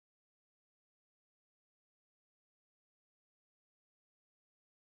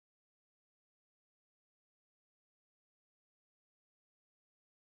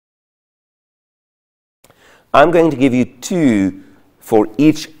I'm going to give you 2 for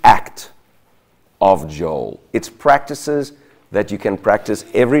each act of Joel. It's practices that you can practice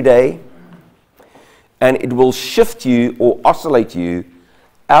every day, and it will shift you or oscillate you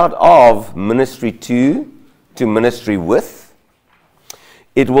out of ministry to ministry with.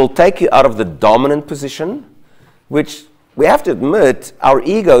 It will take you out of the dominant position, which we have to admit, our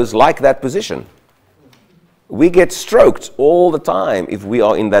egos like that position. We get stroked all the time if we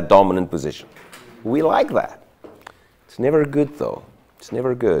are in that dominant position. We like that. It's never good, though. It's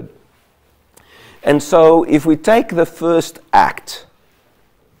never good. And so if we take the first act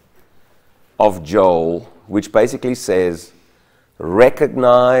of Joel, which basically says,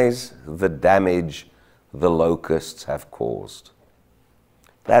 recognize the damage the locusts have caused.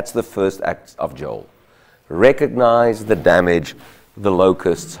 That's the first act of Joel. Recognize the damage the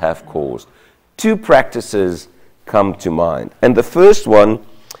locusts have caused. 2 practices come to mind. And the first one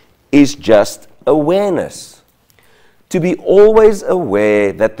is just awareness. To be always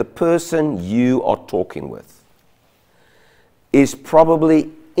aware that the person you are talking with is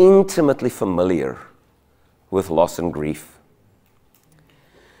probably intimately familiar with loss and grief.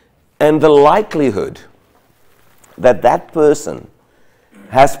 And the likelihood that that person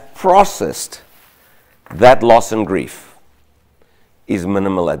has processed that loss and grief is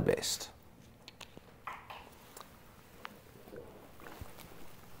minimal at best.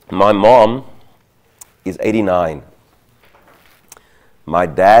 My mom is 89. My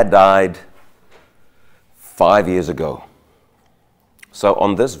dad died 5 years ago. So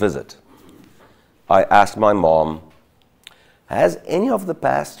on this visit, I asked my mom, has any of the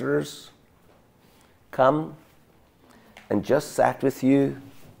pastors come and just sat with you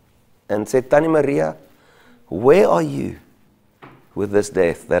and said, Tani Maria, where are you with this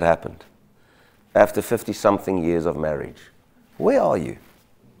death that happened after 50-something years of marriage? Where are you?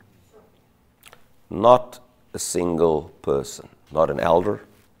 Not a single person. Not an elder,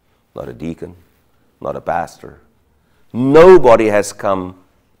 not a deacon, not a pastor. Nobody has come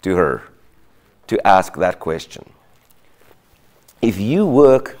to her to ask that question. If you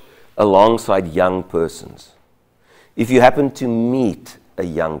work alongside young persons, if you happen to meet a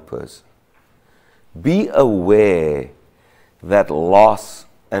young person, be aware that loss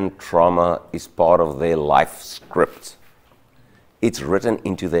and trauma is part of their life script. It's written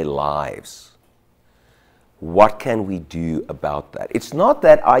into their lives. What can we do about that? It's not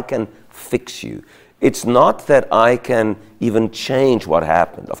that I can fix you. It's not that I can even change what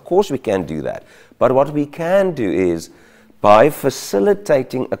happened. Of course we can do that. But what we can do is, by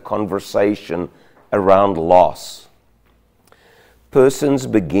facilitating a conversation around loss, persons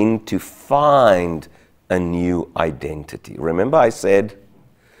begin to find a new identity. Remember I said,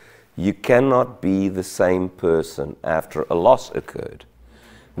 you cannot be the same person after a loss occurred,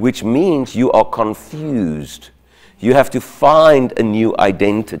 which means you are confused. You have to find a new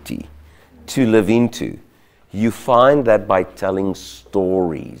identity to live into. You find that by telling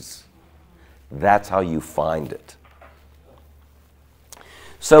stories. That's how you find it.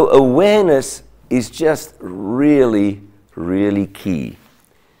 So awareness is just really, really key.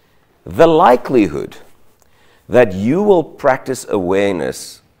 The likelihood that you will practice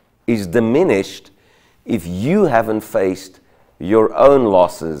awareness is diminished if you haven't faced your own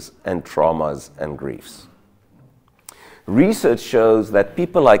losses and traumas and griefs. Research shows that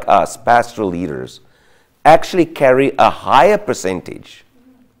people like us, pastoral leaders, actually carry a higher percentage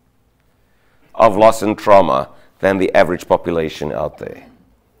of loss and trauma than the average population out there.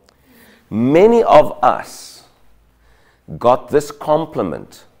 Many of us got this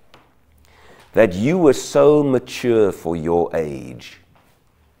compliment that you were so mature for your age.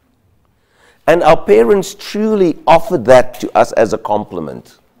 And our parents truly offered that to us as a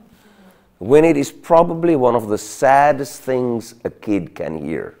compliment, when it is probably one of the saddest things a kid can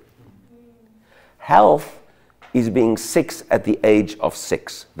hear. Health is being 6 at the age of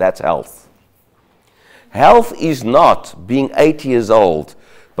 6. That's health. Health is not being 8 years old,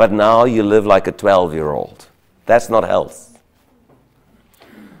 but now you live like a 12-year-old. That's not health.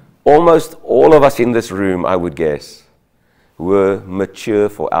 Almost all of us in this room, I would guess, were mature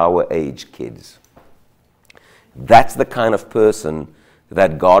for our age kids. That's the kind of person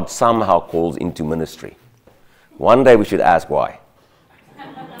that God somehow calls into ministry. One day we should ask why.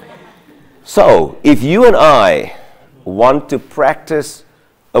 So, if you and I want to practice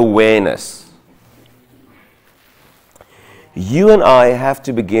awareness, you and I have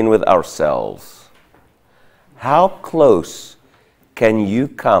to begin with ourselves. How close can you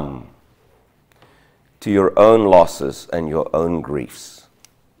come to your own losses and your own griefs?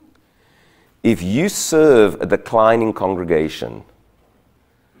 If you serve a declining congregation,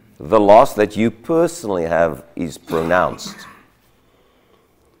 the loss that you personally have is pronounced.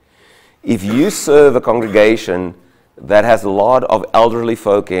 If you serve a congregation that has a lot of elderly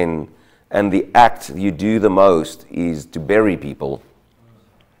folk in, and the act you do the most is to bury people,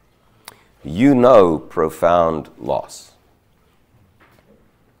 you know profound loss.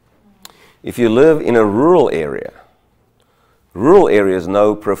 If you live in a rural areas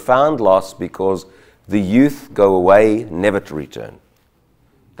know profound loss because the youth go away never to return.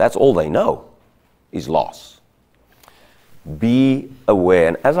 That's all they know is loss. Be aware.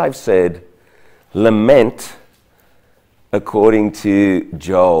 And as I've said, lament, according to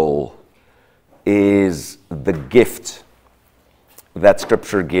Joel, is the gift that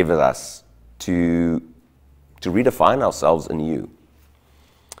Scripture gives us to redefine ourselves anew.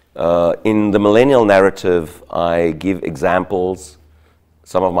 In the Millennial narrative, I give examples,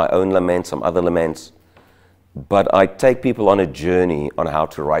 some of my own laments, some other laments, but I take people on a journey on how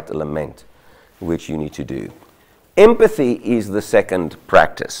to write a lament, which you need to do. Empathy is the second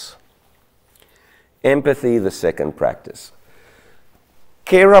practice. Empathy, the second practice.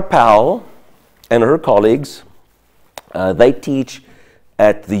 Kara Powell and her colleagues, they teach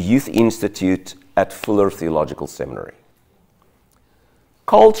at the Youth Institute at Fuller Theological Seminary.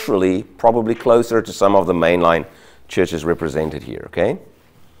 Culturally, probably closer to some of the mainline churches represented here, okay?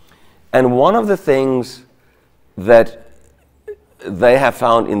 And one of the things that they have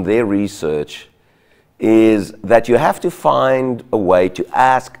found in their research is that you have to find a way to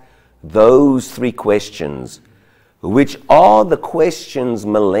ask those three questions, which are the questions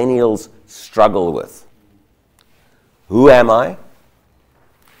millennials struggle with. Who am I?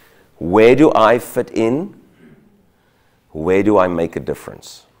 Where do I fit in? Where do I make a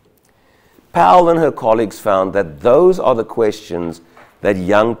difference? Powell and her colleagues found that those are the questions that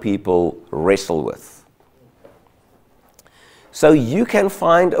young people wrestle with. So you can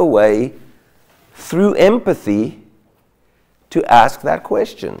find a way through empathy to ask that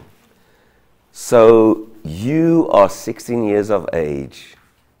question. So you are 16 years of age.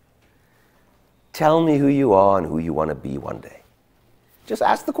 Tell me who you are and who you want to be one day. Just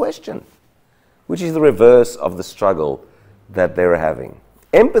ask the question, which is the reverse of the struggle that they're having.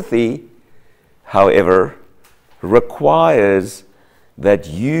 Empathy, however, requires that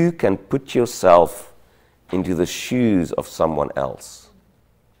you can put yourself into the shoes of someone else.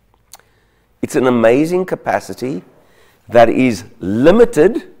 It's an amazing capacity that is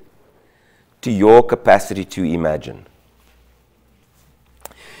limited to your capacity to imagine.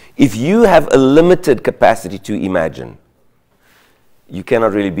 If you have a limited capacity to imagine, you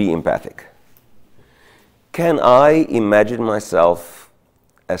cannot really be empathic. Can I imagine myself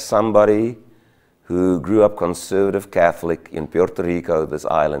as somebody who grew up conservative Catholic in Puerto Rico, this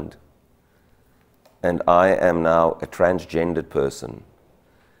island, and I am now a transgendered person,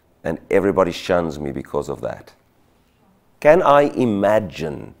 and everybody shuns me because of that? Can I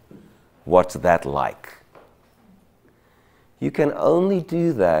imagine what's that like? You can only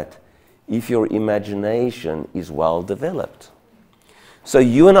do that if your imagination is well developed. So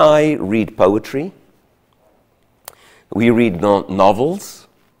you and I read poetry, we read novels,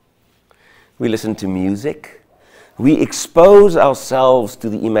 we listen to music, we expose ourselves to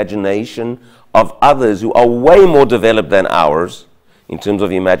the imagination of others who are way more developed than ours in terms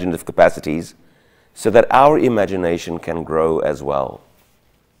of imaginative capacities, so that our imagination can grow as well.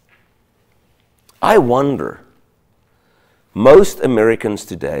 I wonder, most Americans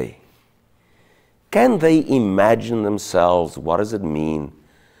today, can they imagine themselves, what does it mean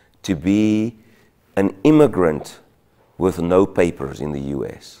to be an immigrant with no papers in the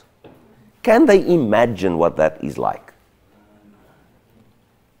US? Can they imagine what that is like?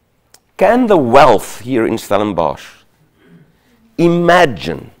 Can the wealth here in Stellenbosch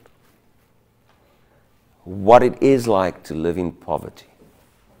imagine what it is like to live in poverty,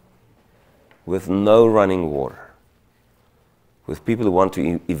 with no running water, with people who want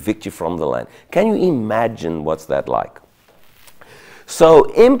to evict you from the land? Can you imagine what's that like? So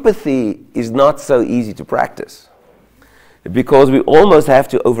empathy is not so easy to practice, because we almost have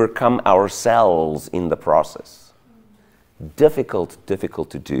to overcome ourselves in the process. Difficult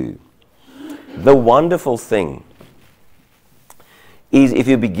to do. The wonderful thing is if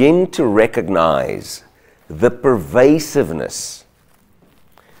you begin to recognize the pervasiveness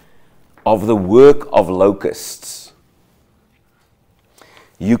of the work of locusts,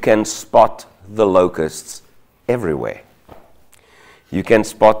 you can spot the locusts everywhere. You can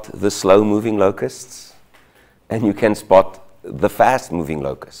spot the slow-moving locusts, and you can spot the fast-moving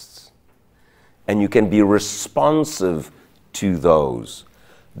locusts. And you can be responsive to those.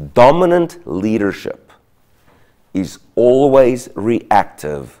 Dominant leadership is always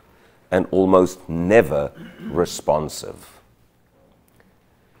reactive and almost never responsive.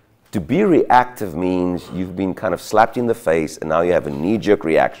 To be reactive means you've been kind of slapped in the face and now you have a knee-jerk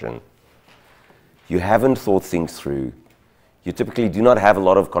reaction. You haven't thought things through. You typically do not have a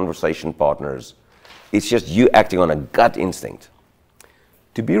lot of conversation partners. It's just you acting on a gut instinct.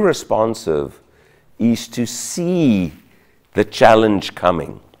 To be responsive is to see the challenge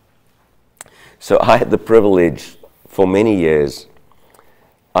coming. So I had the privilege for many years.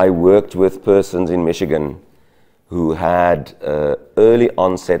 I worked with persons in Michigan who had early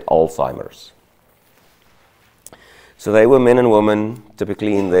onset Alzheimer's. So they were men and women,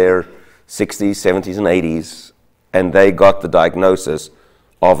 typically in their 60s, 70s, and 80s, and they got the diagnosis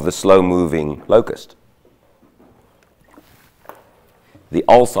of the slow-moving locust. The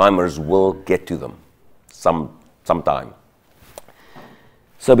Alzheimer's will get to them sometime.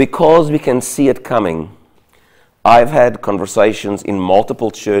 So because we can see it coming, I've had conversations in multiple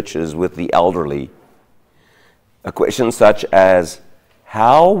churches with the elderly. A question such as,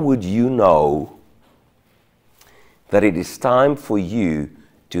 how would you know that it is time for you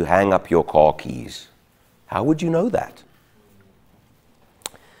to hang up your car keys? How would you know that?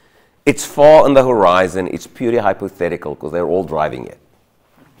 It's far on the horizon. It's purely hypothetical because they're all driving it.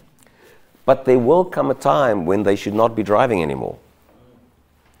 But there will come a time when they should not be driving anymore.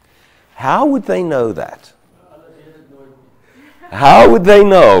 How would they know that? How would they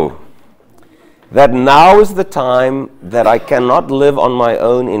know that now is the time that I cannot live on my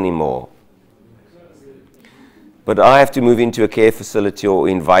own anymore, but I have to move into a care facility or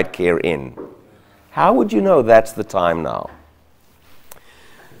invite care in? How would you know that's the time now?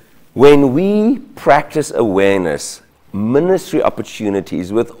 When we practice awareness, ministry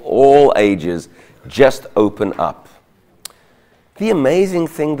opportunities with all ages just open up. The amazing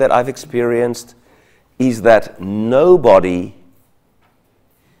thing that I've experienced is that nobody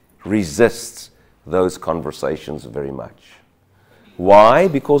resists those conversations very much. Why?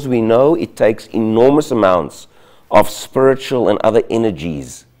 Because we know it takes enormous amounts of spiritual and other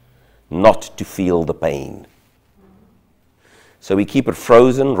energies not to feel the pain. So we keep it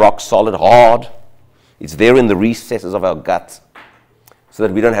frozen, rock solid, hard. It's there in the recesses of our gut so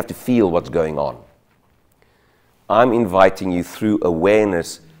that we don't have to feel what's going on. I'm inviting you through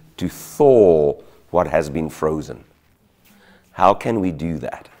awareness to thaw what has been frozen. How can we do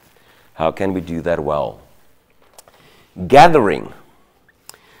that? How can we do that well? Gathering.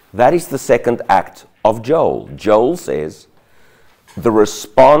 That is the second act of Joel. Joel says, the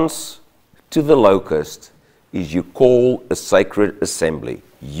response to the locust is you call a sacred assembly.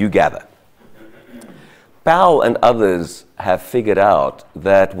 You gather. Powell and others have figured out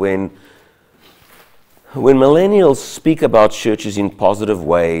that when millennials speak about churches in positive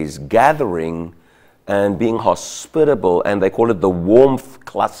ways, gathering and being hospitable, and they call it the warmth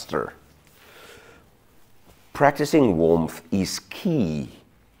cluster. Practicing warmth is key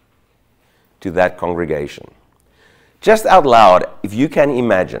to that congregation. Just out loud, if you can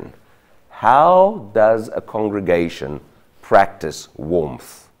imagine, how does a congregation practice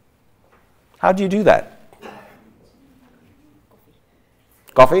warmth? How do you do that?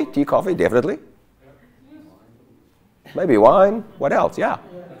 Coffee? Tea, coffee, definitely. Maybe wine. What else? Yeah.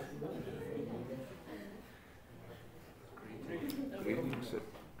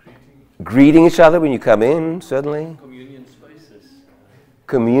 Greeting each other when you come in, certainly. Communion spaces.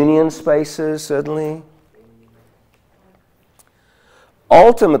 Communion spaces, certainly.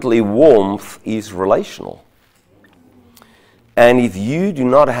 Ultimately, warmth is relational. And if you do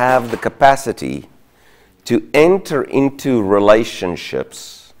not have the capacity to enter into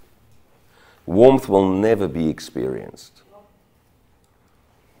relationships, warmth will never be experienced.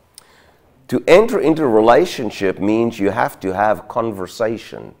 To enter into a relationship means you have to have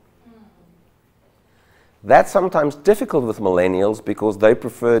conversation. That's sometimes difficult with millennials because they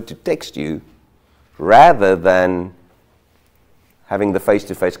prefer to text you rather than having the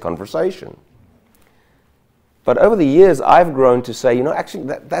face-to-face conversation. But over the years, I've grown to say,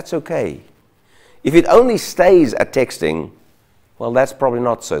 actually, that's okay. If it only stays at texting, well, that's probably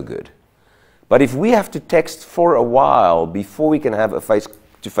not so good. But if we have to text for a while before we can have a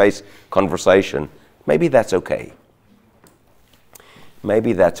face-to-face conversation, maybe that's okay.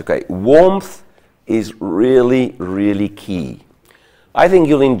 Maybe that's okay. Warmth is really, really key. I think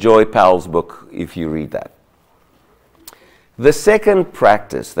you'll enjoy Powell's book if you read that. The second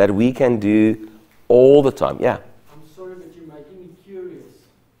practice that we can do all the time, yeah? I'm sorry, but you're making me curious.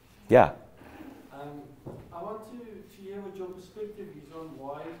 Yeah. I want to hear what your perspective is on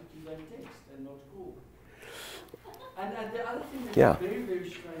why do they text and not call. And the other thing that's very, very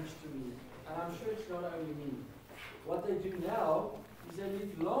strange to me, and I'm sure it's not only me, what they do now is they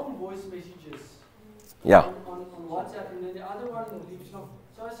leave long voice messages Yeah. on WhatsApp, and then the other one leaves long.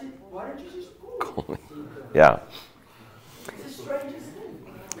 So I said, why don't you just call me? Yeah. It's the strangest thing.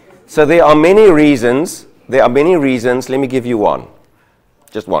 So there are many reasons. There are many reasons. Let me give you one.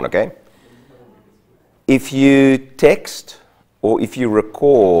 Just one, okay? If you text or if you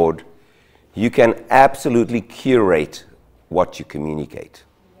record, you can absolutely curate what you communicate.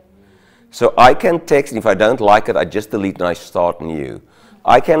 So I can text, and if I don't like it, I just delete and I start new.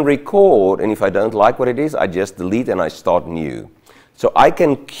 I can record, and if I don't like what it is, I just delete and I start new. So I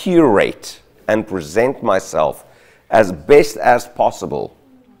can curate and present myself as best as possible.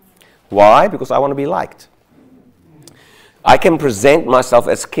 Why? Because I want to be liked. I can present myself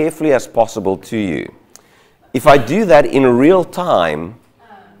as carefully as possible to you. If I do that in real time,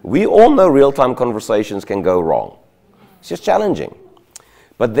 we all know real-time conversations can go wrong. It's just challenging.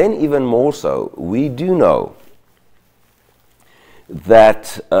 But then even more so, we do know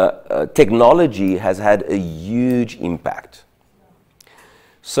that technology has had a huge impact.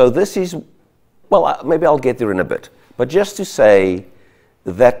 So this is, well, maybe I'll get there in a bit. But just to say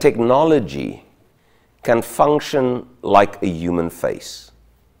that technology can function like a human face.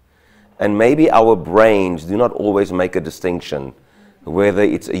 And maybe our brains do not always make a distinction whether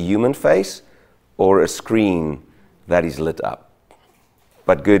it's a human face or a screen that is lit up.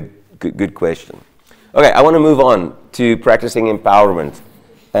 But good question. Okay, I want to move on to practicing empowerment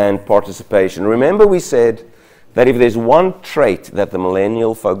and participation. Remember we said that if there's one trait that the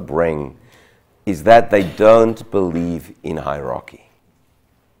millennial folk bring, is that they don't believe in hierarchy.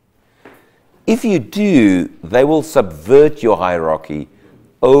 If you do, they will subvert your hierarchy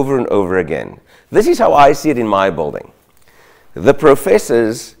over and over again. This is how I see it in my building. The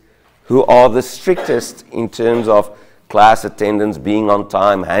professors who are the strictest in terms of class attendance, being on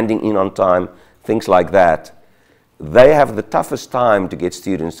time, handing in on time, things like that, they have the toughest time to get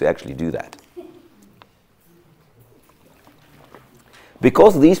students to actually do that.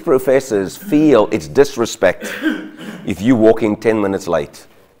 Because these professors feel it's disrespect if you walk in 10 minutes late.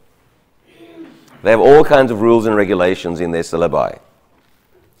 They have all kinds of rules and regulations in their syllabi.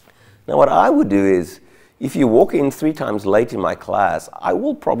 Now what I would do is, if you walk in 3 times late in my class, I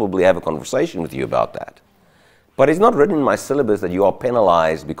will probably have a conversation with you about that. But it's not written in my syllabus that you are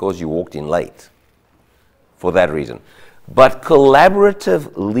penalized because you walked in late for that reason. But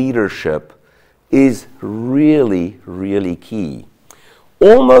collaborative leadership is really, really key.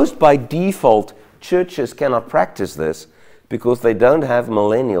 Almost by default, churches cannot practice this because they don't have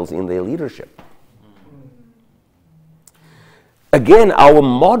millennials in their leadership. Again, our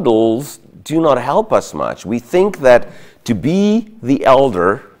models do not help us much. We think that to be the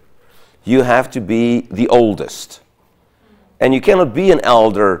elder, you have to be the oldest. And you cannot be an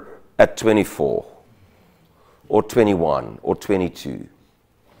elder at 24 or 21 or 22.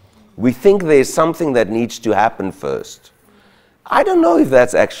 We think there's something that needs to happen first. I don't know if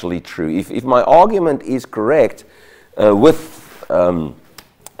that's actually true. If my argument is correct with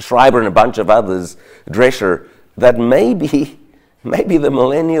Schreiber and a bunch of others, Drescher, that maybe the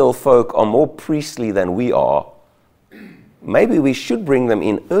millennial folk are more priestly than we are. Maybe we should bring them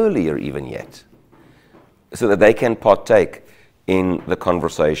in earlier even yet, so that they can partake in the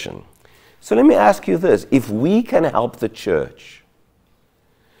conversation. So let me ask you this. If we can help the church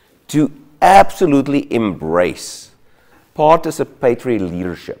to absolutely embrace participatory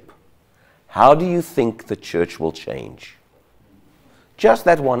leadership, how do you think the church will change? Just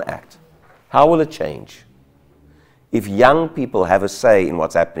that one act. How will it change? If young people have a say in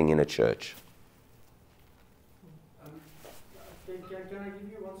what's happening in a church. Can I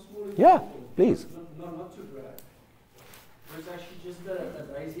give you one small example? Yeah, please. Not to brag. It was actually just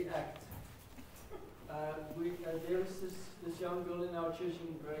a lazy act. There was this young girl in our church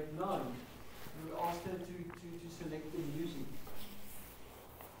in grade 9. We asked her to select the music.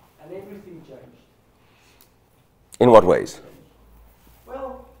 And everything changed. In what ways?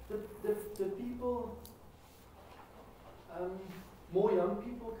 Well, the people, more young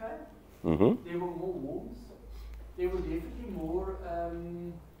people came. Mm-hmm. There were more warmth. There were definitely more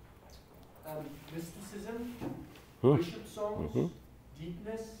mysticism, worship songs,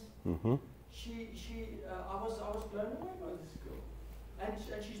 deepness. I was blown away by this girl, and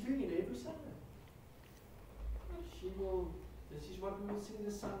she's doing it every Sunday. This is what we will sing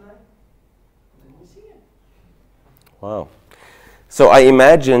this Sunday, and then we sing it. Wow. So I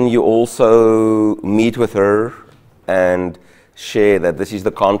imagine you also meet with her and share that this is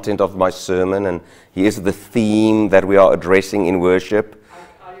the content of my sermon and here's the theme that we are addressing in worship.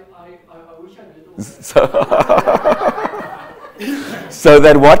 I wish I did. So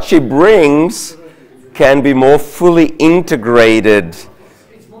that what she brings can be more fully integrated.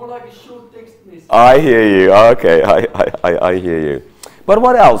 It's more like a short text message. I hear you. Okay, I hear you. But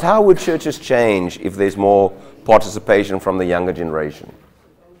what else? How would churches change if there's more participation from the younger generation?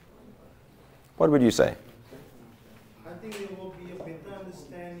 What would you say? I think there will be a better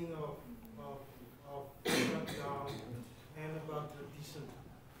understanding of background and about tradition.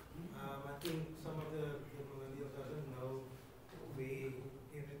 I think some of the millennials doesn't know where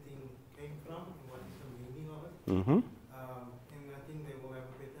everything came from and what is the meaning of it. Mm-hmm. And I think they will have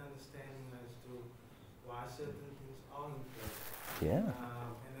a better understanding as to why certain things are in place. Yeah.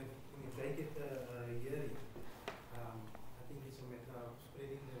 And if they get a hearing, I think it's a matter of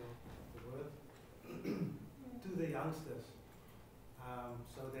spreading the word to the youngsters.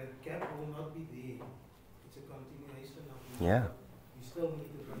 So that gap will not be there. It's a continuation of the Yeah. We still need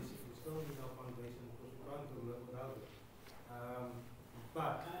the basic, we still need our foundation because we can't do it without it.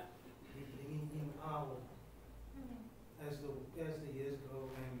 But we're bringing in our, as the years go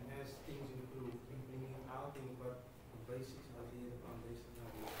and as things improve, we're bringing our thing, but the basics are there, the foundation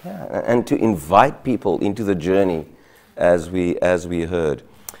are there. Yeah, and to invite people into the journey, as we heard.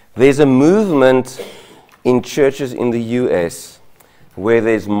 There's a movement in churches in the US where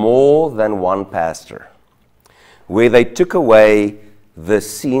there's more than one pastor, where they took away the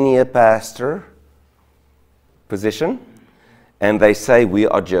senior pastor position and they say we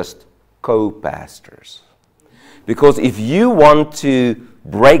are just co-pastors. Because if you want to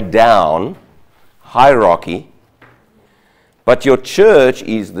break down hierarchy, but your church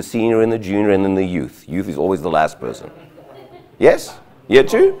is the senior and the junior and then the youth. Youth is always the last person. Yes? Year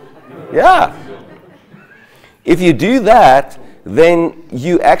two? Yeah. If you do that, then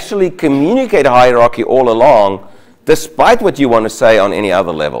you actually communicate hierarchy all along, despite what you want to say on any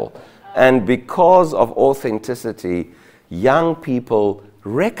other level. And because of authenticity, young people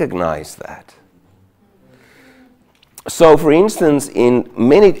recognize that. So, for instance, in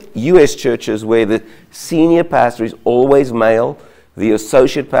many U.S. churches where the senior pastor is always male, the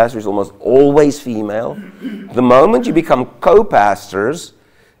associate pastor is almost always female, the moment you become co-pastors,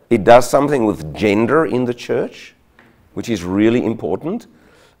 it does something with gender in the church, which is really important.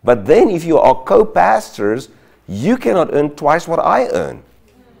 But then if you are co-pastors, you cannot earn twice what I earn.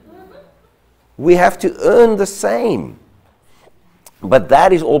 We have to earn the same. But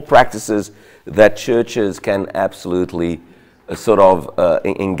that is all practices that churches can absolutely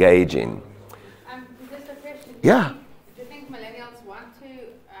engage in. Just a question. Yeah. Do you think millennials want to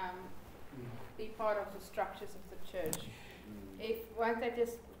be part of the structures of the church? Won't they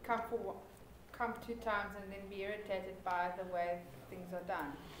just come 2 times and then be irritated by the way things are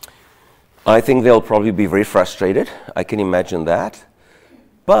done? I think they'll probably be very frustrated. I can imagine that.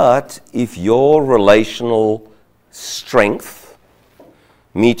 But if your relational strength,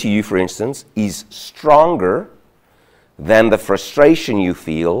 me to you for instance, is stronger than the frustration you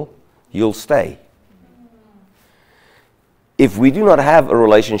feel, you'll stay. If we do not have a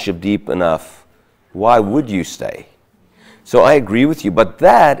relationship deep enough, why would you stay? So I agree with you, but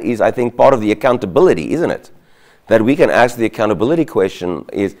that is, I think, part of the accountability, isn't it? That we can ask the accountability question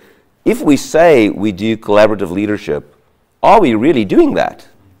is, if we say we do collaborative leadership, are we really doing that?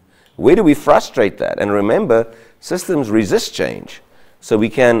 Where do we frustrate that? And remember, systems resist change. So we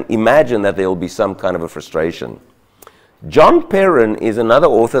can imagine that there will be some kind of a frustration. John Perrin is another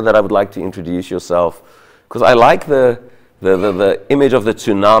author that I would like to introduce yourself, because I like the image of the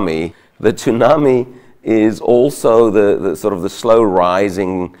tsunami. The tsunami is also the sort of the slow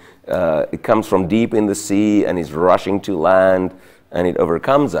rising, it comes from deep in the sea and is rushing to land and it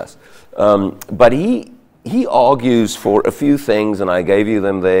overcomes us. But he argues for a few things, and I gave you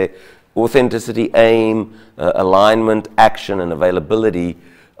them there: authenticity, aim, alignment, action, and availability.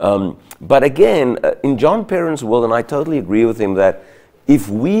 But again, in John Perrin's world, and I totally agree with him, that if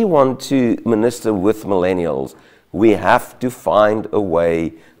we want to minister with millennials, we have to find a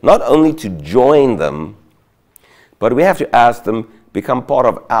way not only to join them, but we have to ask them become part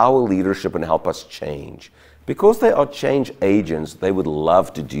of our leadership and help us change. Because they are change agents, they would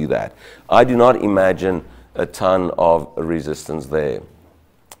love to do that. I do not imagine a ton of resistance there.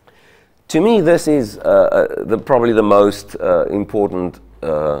 To me, this is probably the most important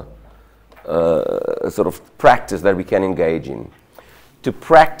sort of practice that we can engage in. To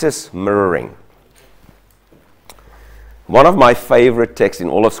practice mirroring. One of my favorite texts in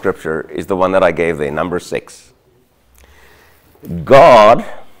all of Scripture is the one that I gave there, number 6. God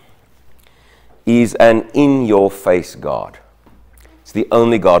is an in-your-face God. It's the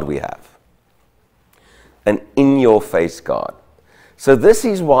only God we have. An in-your-face God. So this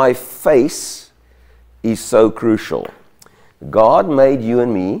is why face is so crucial. God made you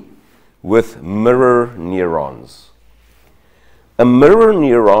and me with mirror neurons. A mirror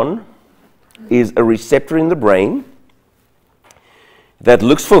neuron is a receptor in the brain that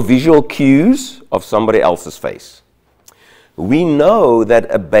looks for visual cues of somebody else's face. We know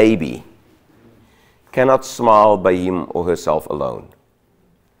that a baby cannot smile by him or herself alone.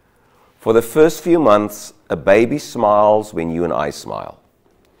 For the first few months, a baby smiles when you and I smile.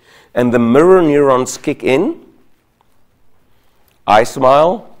 And the mirror neurons kick in. I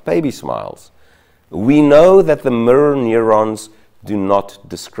smile, baby smiles. We know that the mirror neurons do not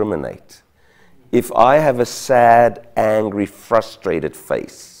discriminate. If I have a sad, angry, frustrated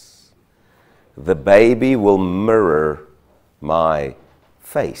face, the baby will mirror my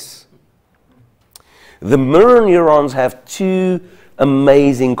face. The mirror neurons have two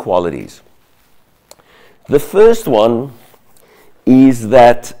amazing qualities. The first one is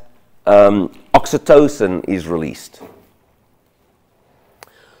that oxytocin is released.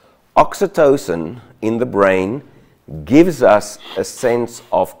 Oxytocin in the brain gives us a sense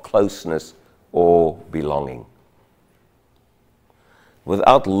of closeness or belonging.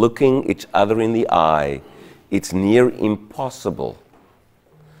 Without looking each other in the eye, it's near impossible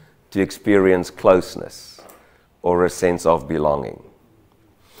to experience closeness or a sense of belonging.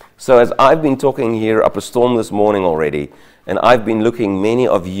 So as I've been talking here up a storm this morning already, and I've been looking many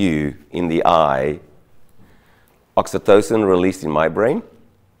of you in the eye, oxytocin released in my brain,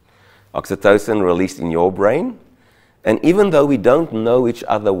 oxytocin released in your brain, and even though we don't know each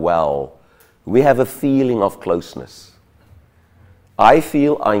other well, we have a feeling of closeness. I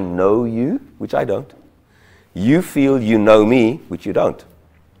feel I know you, which I don't. You feel you know me, which you don't.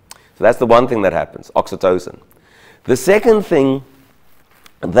 So that's the one thing that happens, oxytocin. The second thing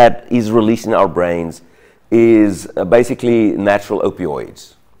that is released in our brains is basically natural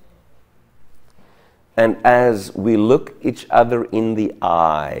opioids. And as we look each other in the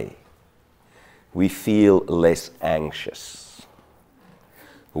eye, we feel less anxious.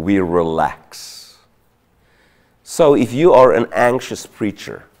 We relax. So if you are an anxious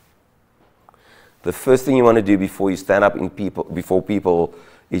preacher, the first thing you want to do before you stand up before people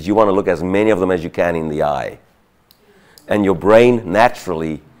is you want to look as many of them as you can in the eye. And your brain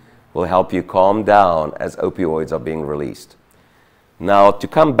naturally will help you calm down as opioids are being released. Now, to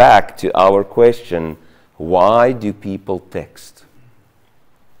come back to our question, why do people text?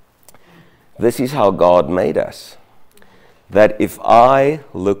 This is how God made us. That if I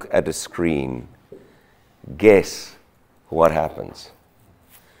look at a screen, guess what happens?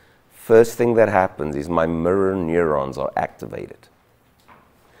 First thing that happens is my mirror neurons are activated.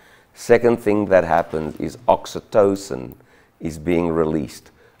 Second thing that happens is oxytocin is being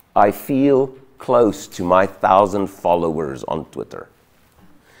released. I feel close to my 1,000 followers on Twitter.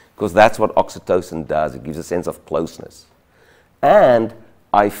 Because that's what oxytocin does. It gives a sense of closeness. And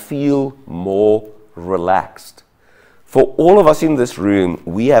I feel more relaxed. For all of us in this room,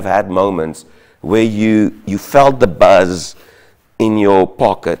 we have had moments where you felt the buzz in your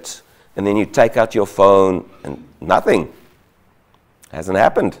pocket, and then you take out your phone, and nothing hasn't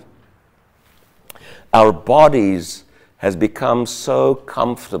happened. Our bodies has become so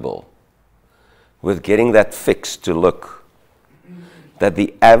comfortable with getting that fix to look that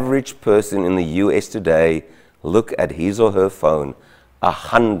the average person in the US today look at his or her phone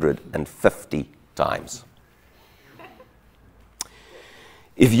 150 times.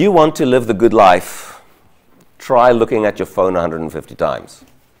 If you want to live the good life, try looking at your phone 150 times.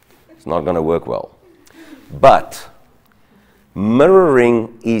 It's not going to work well. But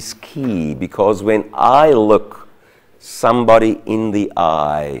mirroring is key, because when I look somebody in the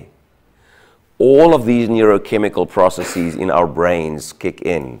eye, all of these neurochemical processes in our brains kick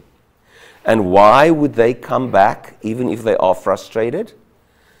in. And why would they come back even if they are frustrated?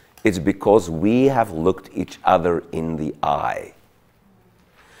 It's because we have looked each other in the eye,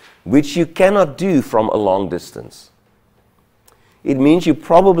 which you cannot do from a long distance. It means you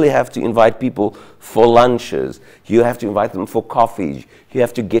probably have to invite people for lunches. You have to invite them for coffees. You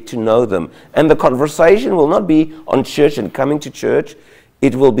have to get to know them. And the conversation will not be on church and coming to church.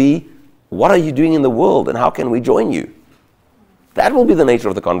 It will be, what are you doing in the world and how can we join you? That will be the nature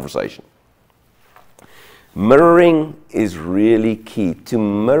of the conversation. Mirroring is really key. To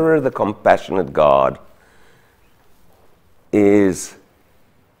mirror the compassionate God is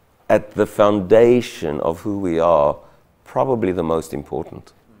at the foundation of who we are, probably the most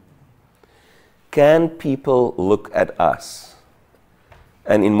important. Can people look at us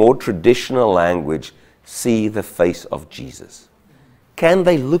and in more traditional language see the face of Jesus? Can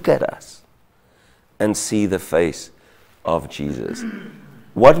they look at us and see the face of Jesus?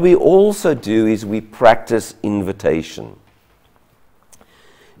 What we also do is we practice invitation.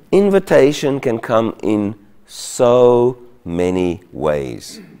 Invitation can come in so many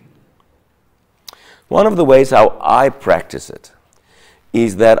ways. One of the ways how I practice it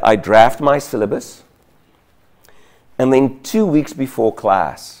is that I draft my syllabus, and then 2 weeks before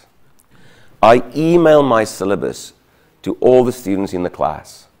class, I email my syllabus to all the students in the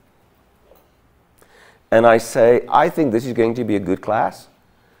class. And I say, I think this is going to be a good class.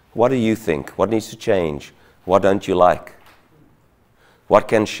 What do you think? What needs to change? What don't you like? What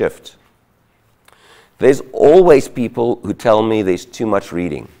can shift? There's always people who tell me there's too much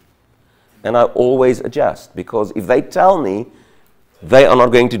reading. And I always adjust, because if they tell me they are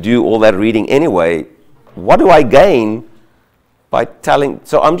not going to do all that reading anyway, what do I gain by telling?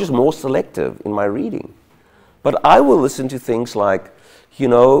 So I'm just more selective in my reading. But I will listen to things like, you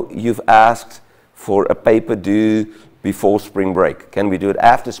know, you've asked for a paper due before spring break. Can we do it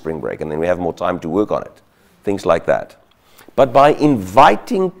after spring break? And then we have more time to work on it. Things like that. But by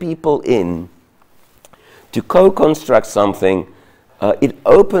inviting people in to co-construct something, it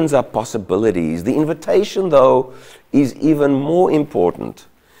opens up possibilities. The invitation, though, is even more important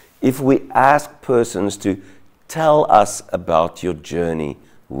if we ask persons to tell us about your journey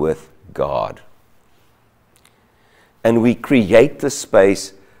with God. And we create the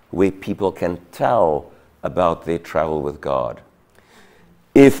space where people can tell about their travel with God.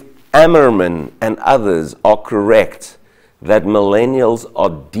 If Hamman and others are correct that millennials are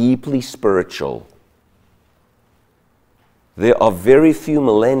deeply spiritual, there are very few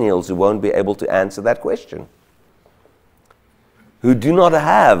millennials who won't be able to answer that question, who do not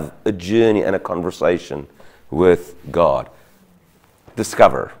have a journey and a conversation with God.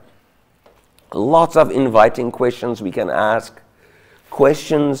 Discover. Lots of inviting questions we can ask,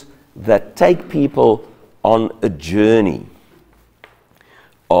 questions that take people on a journey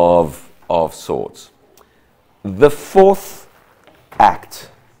of sorts. The fourth act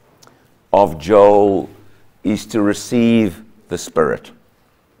of Joel is to receive the Spirit.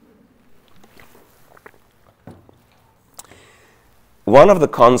 One of the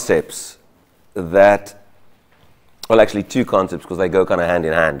concepts that, well, actually two concepts, because they go kind of hand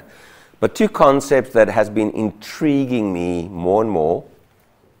in hand, but two concepts that has been intriguing me more and more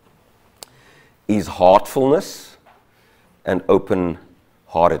is heartfulness and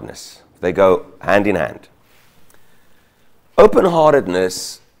open-heartedness. They go hand in hand.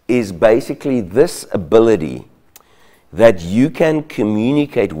 Open-heartedness is basically this ability that you can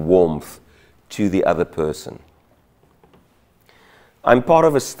communicate warmth to the other person. I'm part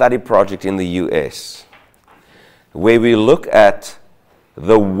of a study project in the US where we look at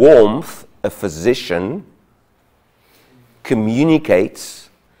the warmth a physician communicates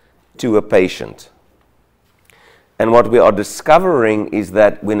to a patient. And what we are discovering is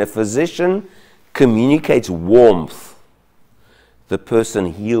that when a physician communicates warmth, the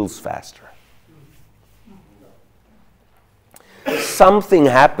person heals faster. Something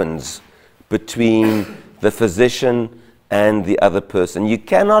happens between the physician and the other person. You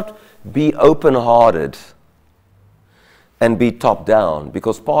cannot be open-hearted and be top-down,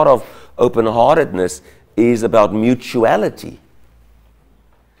 because part of open-heartedness is about mutuality.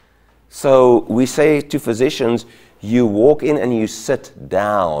 So we say to physicians, you walk in and you sit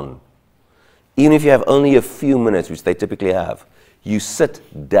down. Even if you have only a few minutes, which they typically have, you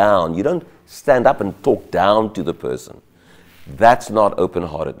sit down. You don't stand up and talk down to the person. That's not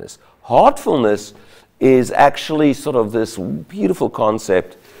open-heartedness. Heartfulness is actually sort of this beautiful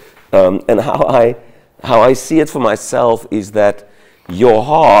concept, and how I see it for myself is that your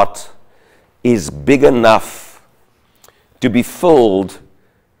heart is big enough to be filled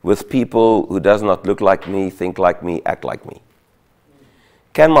with people who does not look like me, think like me, act like me.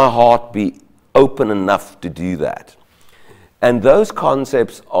 Can my heart be open enough to do that? And those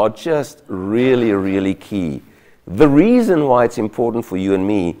concepts are just really, really key. The reason why it's important for you and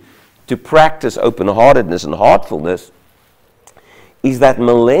me to practice open-heartedness and heartfulness is that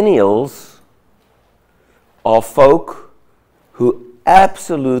millennials are folk who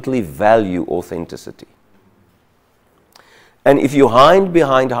absolutely value authenticity. And if you hide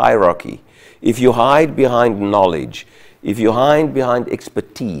behind hierarchy, if you hide behind knowledge, if you hide behind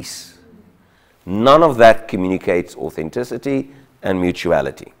expertise, none of that communicates authenticity and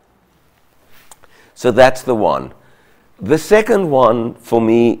mutuality. So that's the one. The second one for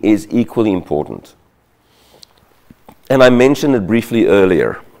me is equally important. And I mentioned it briefly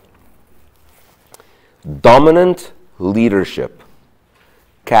earlier. Dominant leadership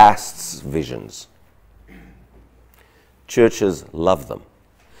casts visions. Churches love them,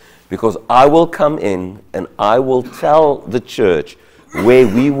 because I will come in and I will tell the church where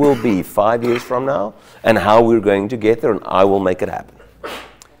we will be 5 years from now and how we're going to get there, and I will make it happen.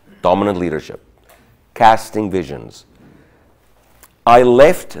 dominant leadership, casting visions. I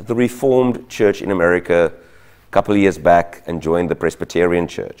left the Reformed Church in America a couple of years back and joined the Presbyterian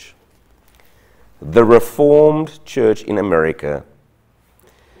Church. The Reformed Church in America,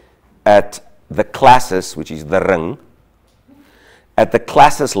 at the classis, which is the ring, at the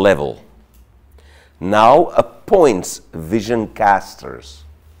classis level, now appoints vision casters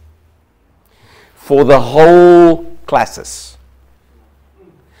for the whole classis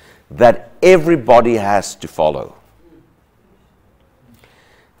that everybody has to follow.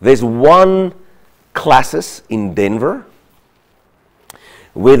 There's one classis in Denver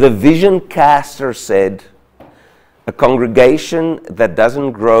where the vision caster said a congregation that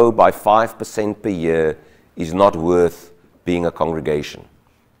doesn't grow by 5% per year is not worth being a congregation.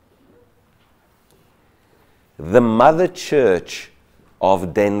 The mother church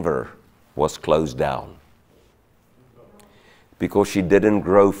of Denver was closed down because she didn't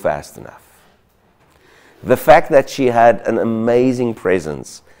grow fast enough. The fact that she had an amazing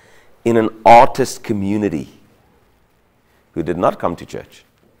presence in an artist community who did not come to church.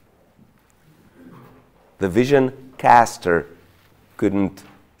 The vision caster couldn't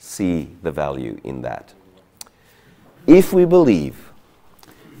see the value in that. If we believe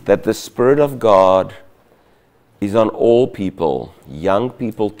that the Spirit of God is on all people, young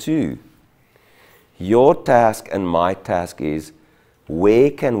people too, your task and my task is,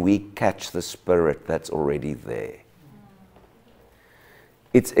 where can we catch the Spirit that's already there?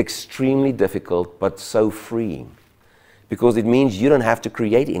 It's extremely difficult, but so freeing, because it means you don't have to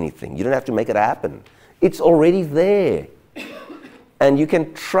create anything. You don't have to make it happen. It's already there, and you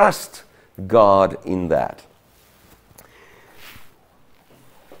can trust God in that.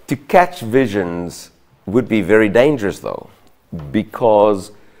 To catch visions would be very dangerous, though,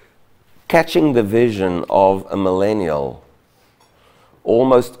 because catching the vision of a millennial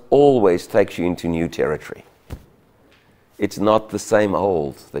almost always takes you into new territory. It's not the same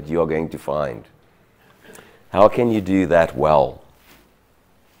old that you are going to find. How can you do that well?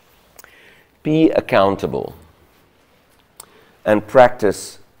 Be accountable and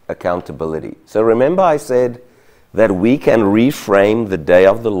practice accountability. So remember I said that we can reframe the day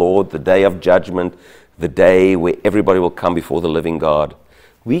of the Lord, the day of judgment, the day where everybody will come before the living God.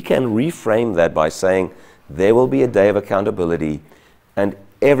 We can reframe that by saying there will be a day of accountability and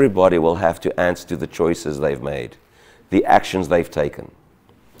everybody will have to answer to the choices they've made, the actions they've taken.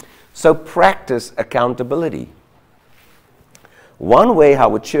 So practice accountability. One way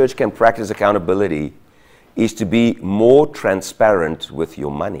how a church can practice accountability is to be more transparent with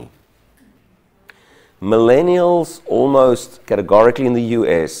your money. Millennials, almost categorically in the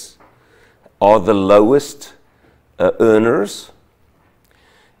US, are the lowest earners.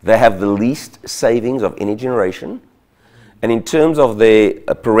 They have the least savings of any generation. And in terms of their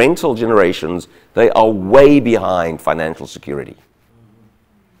parental generations, they are way behind financial security.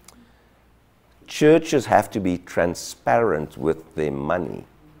 Churches have to be transparent with their money,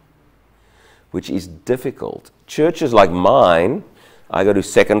 which is difficult. Churches like mine, I go to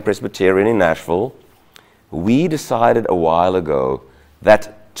Second Presbyterian in Nashville, we decided a while ago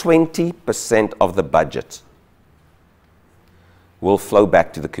that 20% of the budget will flow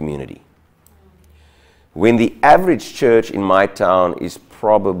back to the community. When the average church in my town is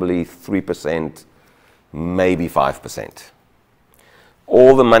probably 3%, maybe 5%.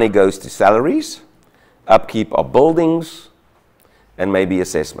 All the money goes to salaries, upkeep of buildings, and maybe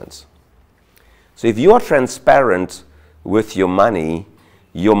assessments. So if you are transparent with your money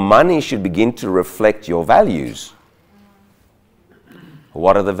should begin to reflect your values.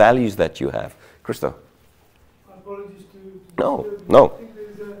 What are the values that you have? Christo? Apologies to No, disturb you. no. I think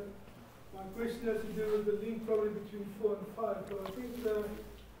there's my question has to do with the link probably between 4 and 5. So I think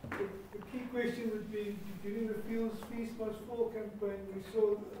the key question would be, during the Fields Feast Must Fall campaign, we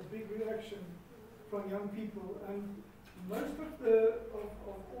saw a big reaction from young people, and most of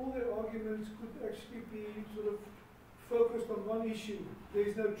all their arguments could actually be sort of focused on one issue. There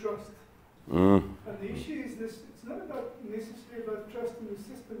is no trust. And the issue is this: it's not necessarily about trust in the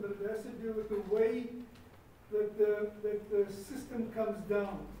system, but it has to do with the way that the system comes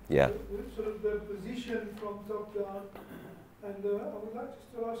down. Yeah. Sort of the position from top down. And I would like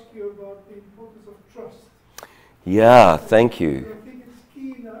just to ask you about the importance of trust. Yeah, thank you. I think it's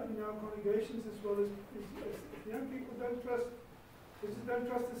key in our congregations as well as if young people don't trust, they just don't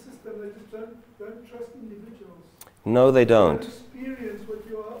trust the system, they just don't trust individuals. No, they don't. They don't experience what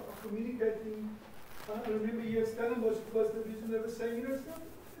you are communicating. I remember here at Stellenbosch, First Division, they were saying, it's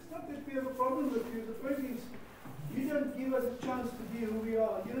not that we have a problem with you, the point is, you don't give us a chance to be who we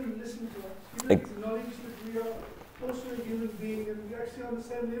are. You don't listen to us. You don't acknowledge that we are also a human being, and you're actually on the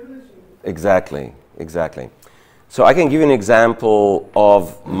same level as you. Exactly, exactly. So I can give you an example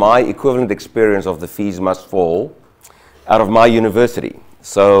of my equivalent experience of the fees must fall out of my university.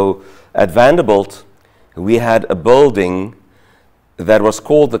 So at Vanderbilt, we had a building that was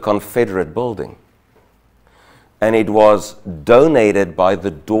called the Confederate Building. And it was donated by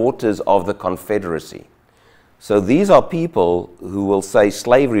the Daughters of the Confederacy. So these are people who will say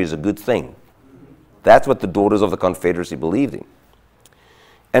slavery is a good thing. That's what the Daughters of the Confederacy believed in.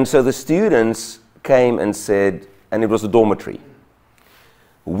 And so the students came and said, and it was a dormitory,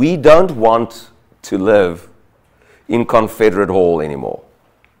 we don't want to live in Confederate Hall anymore.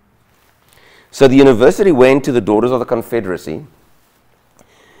 So the university went to the Daughters of the Confederacy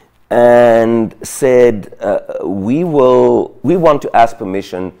and said, we want to ask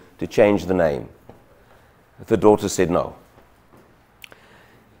permission to change the name. The daughters said no.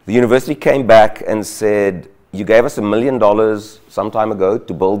 The university came back and said, you gave us $1 million some time ago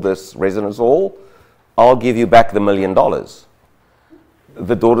to build this residence hall. I'll give you back the $1 million.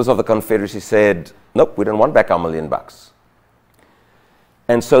 The Daughters of the Confederacy said, nope, we don't want back our $1 million.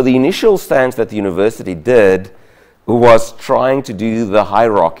 And so the initial stance that the university did was trying to do the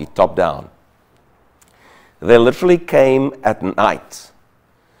hierarchy top down. They literally came at night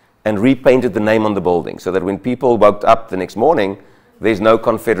and repainted the name on the building so that when people woke up the next morning, there's no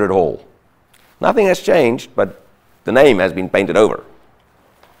Confederate Hall. Nothing has changed, but the name has been painted over.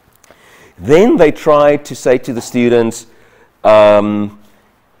 Then they tried to say to the students,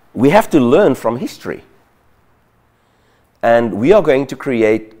 we have to learn from history. And we are going to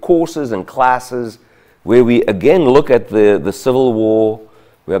create courses and classes where we again look at the Civil War.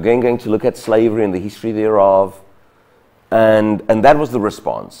 We are again going to look at slavery and the history thereof. And that was the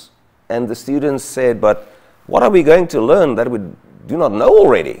response. And the students said, but what are we going to learn that we do not know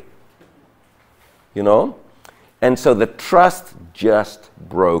already? You know? And so the trust just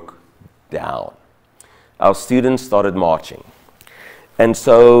broke down. Our students started marching. And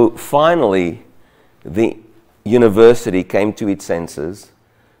so finally, the university came to its senses,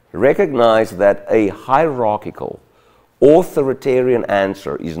 recognized that a hierarchical, authoritarian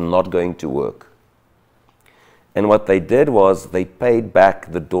answer is not going to work. And what they did was they paid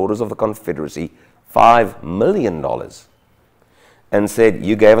back the Daughters of the Confederacy $5 million and said,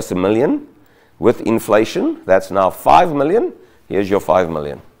 you gave us $1 million. With inflation, that's now $5 million. Here's your $5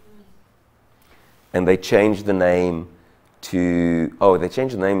 million. And they changed the name to, they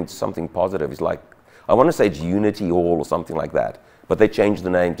changed the name to something positive. It's like, I want to say it's Unity Hall or something like that. But they changed the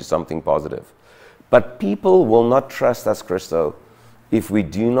name to something positive. But people will not trust us, Christo, if we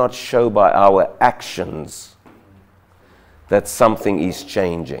do not show by our actions that something is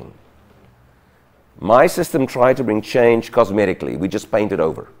changing. My system tried to bring change cosmetically. We just paint it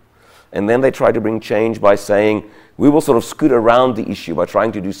over. And then they tried to bring change by saying, we will sort of scoot around the issue by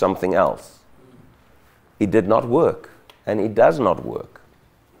trying to do something else. It did not work, and it does not work.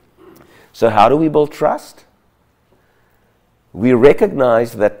 So how do we build trust? We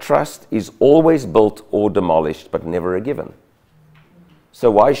recognize that trust is always built or demolished, but never a given.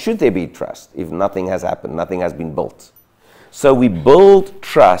 So why should there be trust if nothing has happened, nothing has been built? So we build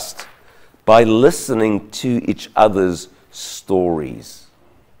trust by listening to each other's stories.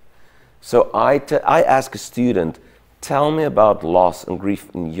 So I ask a student, tell me about loss and grief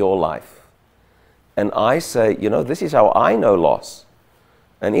in your life. And I say, this is how I know loss.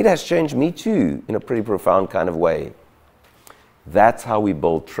 And it has changed me too, in a pretty profound kind of way. That's how we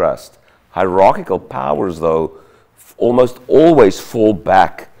build trust. Hierarchical powers, though, almost always fall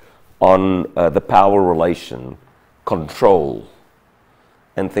back on the power relation, control,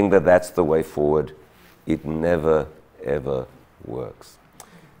 and think that that's the way forward. It never, ever works.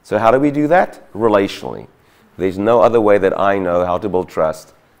 So how do we do that? Relationally. There's no other way that I know how to build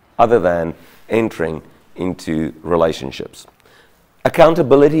trust other than entering into relationships.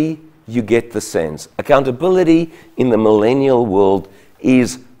 Accountability, you get the sense. Accountability in the millennial world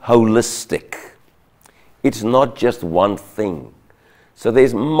is holistic. It's not just one thing. So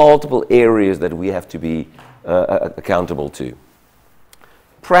there's multiple areas that we have to be accountable to.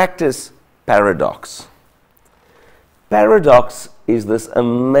 Practice paradox. Paradox is this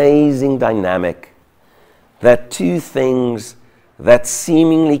amazing dynamic that two things that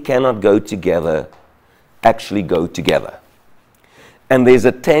seemingly cannot go together actually go together. And there's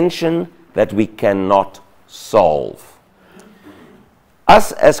a tension that we cannot solve.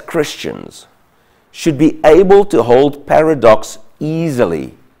 Us as Christians should be able to hold paradox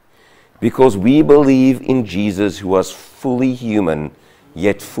easily because we believe in Jesus, who was fully human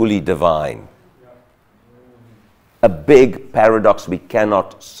yet fully divine. A big paradox we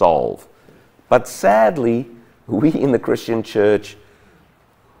cannot solve. But sadly, we in the Christian church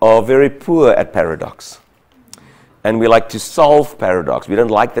are very poor at paradox. And we like to solve paradox. We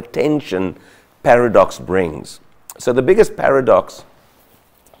don't like the tension paradox brings. So the biggest paradox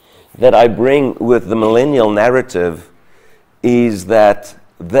that I bring with the millennial narrative is that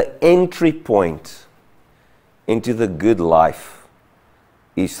the entry point into the good life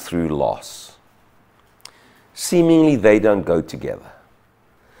is through loss. Seemingly they don't go together.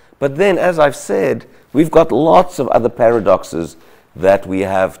 But then, as I've said, we've got lots of other paradoxes that we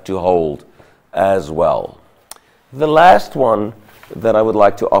have to hold as well. The last one that I would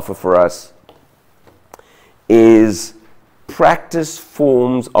like to offer for us is practice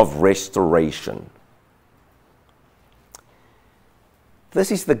forms of restoration.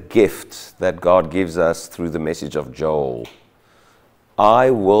 This is the gift that God gives us through the message of Joel. I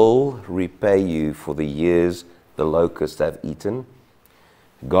will repay you for the years the locusts have eaten.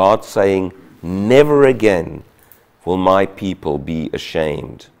 God saying, never again will my people be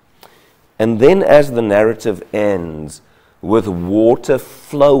ashamed. And then as the narrative ends with water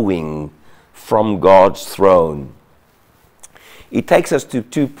flowing from God's throne, it takes us to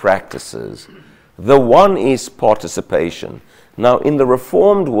two practices. The one is participation. Now, in the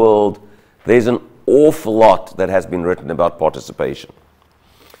Reformed world, there's an awful lot that has been written about participation.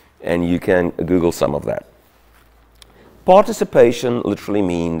 And you can Google some of that. Participation literally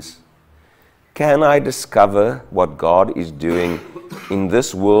means, can I discover what God is doing in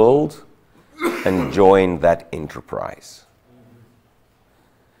this world and join that enterprise?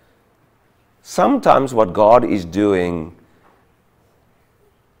 Sometimes what God is doing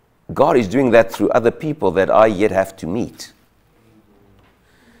that through other people that I yet have to meet.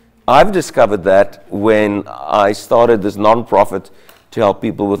 I've discovered that when I started this non-profit to help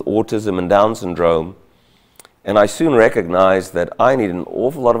people with autism and Down syndrome, and I soon recognized that I need an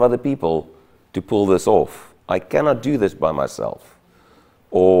awful lot of other people to pull this off. I cannot do this by myself.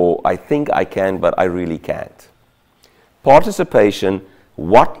 Or I think I can, but I really can't. Participation,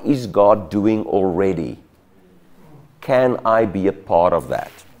 what is God doing already? Can I be a part of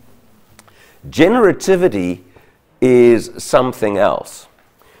that? Generativity is something else.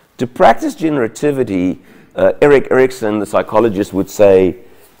 To practice generativity, Erik Erikson, the psychologist, would say,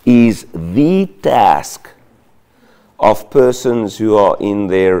 is the task of persons who are in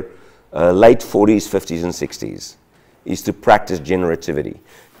their late 40s, 50s, and 60s, is to practice generativity.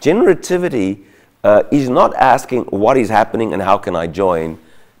 Generativity is not asking what is happening and how can I join.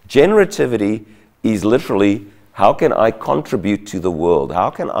 Generativity is literally, how can I contribute to the world? How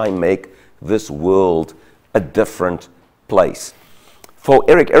can I make this world a different place? For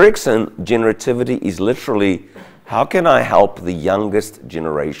Erik Erikson, generativity is literally, how can I help the youngest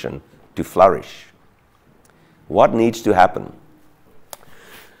generation to flourish? What needs to happen?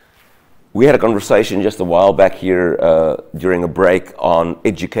 We had a conversation just a while back here during a break on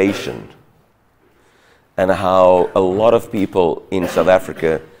education and how a lot of people in South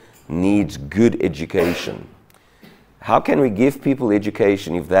Africa needs good education. How can we give people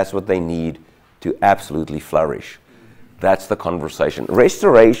education if that's what they need to absolutely flourish? That's the conversation.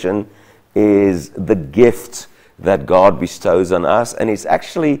 Restoration is the gift that God bestows on us, and it's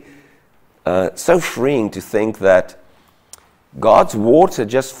actually so freeing to think that God's water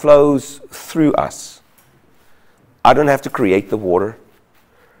just flows through us. I don't have to create the water.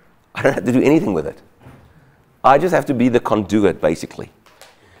 I don't have to do anything with it. I just have to be the conduit, basically,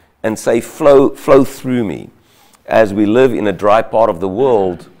 and say, flow through me. As we live in a dry part of the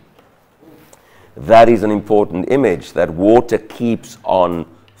world, that is an important image, that water keeps on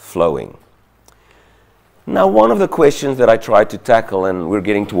flowing. Now, one of the questions that I tried to tackle, and we're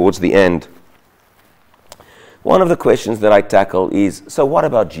getting towards the end, one of the questions that I tackle is, so what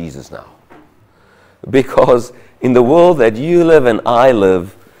about Jesus now? Because in the world that you live and I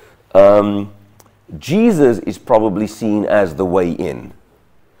live, Jesus is probably seen as the way in.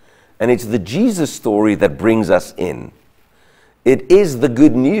 And it's the Jesus story that brings us in. It is the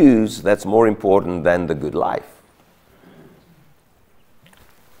good news that's more important than the good life.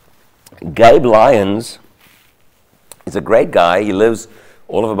 Gabe Lyons is a great guy. He lives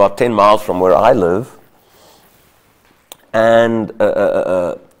all of about 10 miles from where I live. And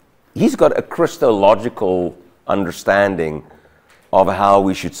he's got a Christological understanding of how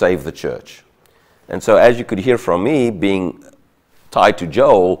we should save the church. And so as you could hear from me, being tied to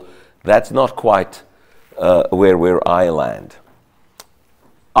Joel, that's not quite where I land.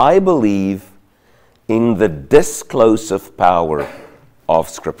 I believe in the disclosive power of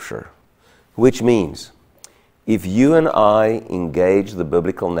Scripture, which means if you and I engage the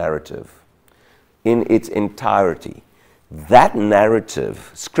biblical narrative in its entirety, that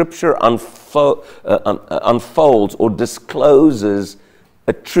narrative, Scripture unfolds or discloses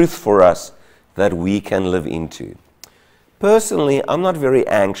a truth for us that we can live into. Personally, I'm not very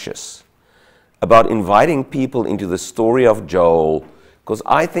anxious about inviting people into the story of Joel because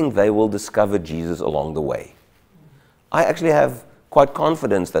I think they will discover Jesus along the way. I actually have quite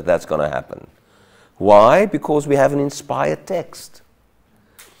confidence that that's going to happen. Why? Because we have an inspired text.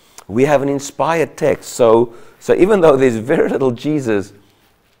 We have an inspired text. So even though there's very little Jesus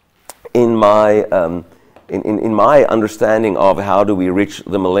in my understanding of how do we reach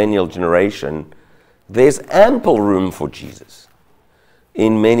the millennial generation, there's ample room for Jesus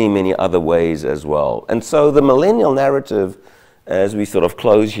in many, many other ways as well. And so the millennial narrative, as we sort of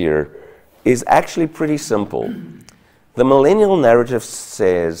close here, is actually pretty simple. The millennial narrative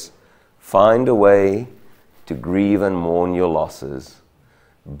says, find a way to grieve and mourn your losses,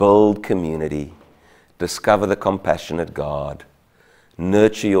 build community, discover the compassionate God,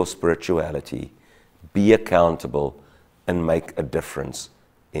 nurture your spirituality, be accountable, and make a difference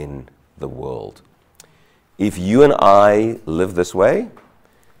in the world. If you and I live this way,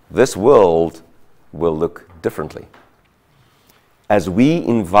 this world will look differently. As we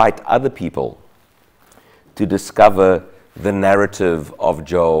invite other people to discover the narrative of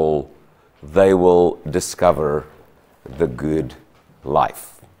Joel, they will discover the good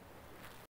life.